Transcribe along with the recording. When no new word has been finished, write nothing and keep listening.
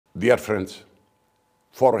Dear friends,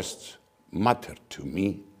 forests matter to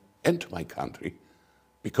me and to my country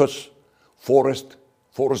because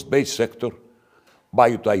forest-based sector,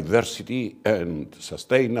 biodiversity and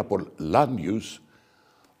sustainable land use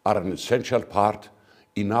are an essential part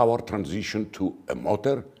in our transition to a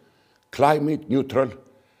modern, climate-neutral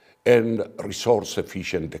and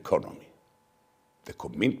resource-efficient economy. The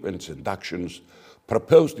commitments and actions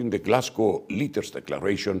proposed in the Glasgow Leaders'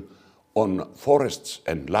 Declaration on forests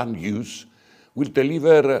and land use will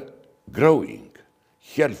deliver growing,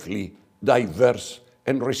 healthy, diverse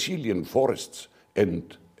and resilient forests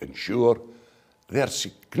and ensure their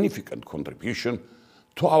significant contribution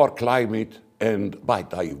to our climate and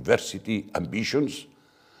biodiversity ambitions,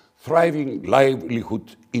 thriving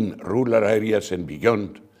livelihood in rural areas and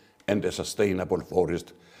beyond, and a sustainable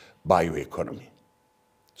forest bioeconomy.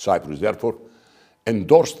 Cyprus, therefore,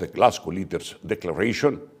 endorsed the Glasgow Leaders'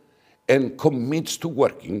 Declaration and commits to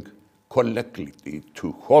working collectively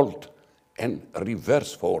to halt and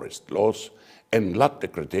reverse forest loss and land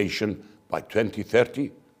degradation by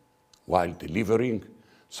 2030, while delivering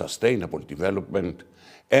sustainable development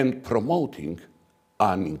and promoting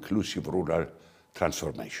an inclusive rural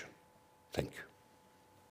transformation. Thank you.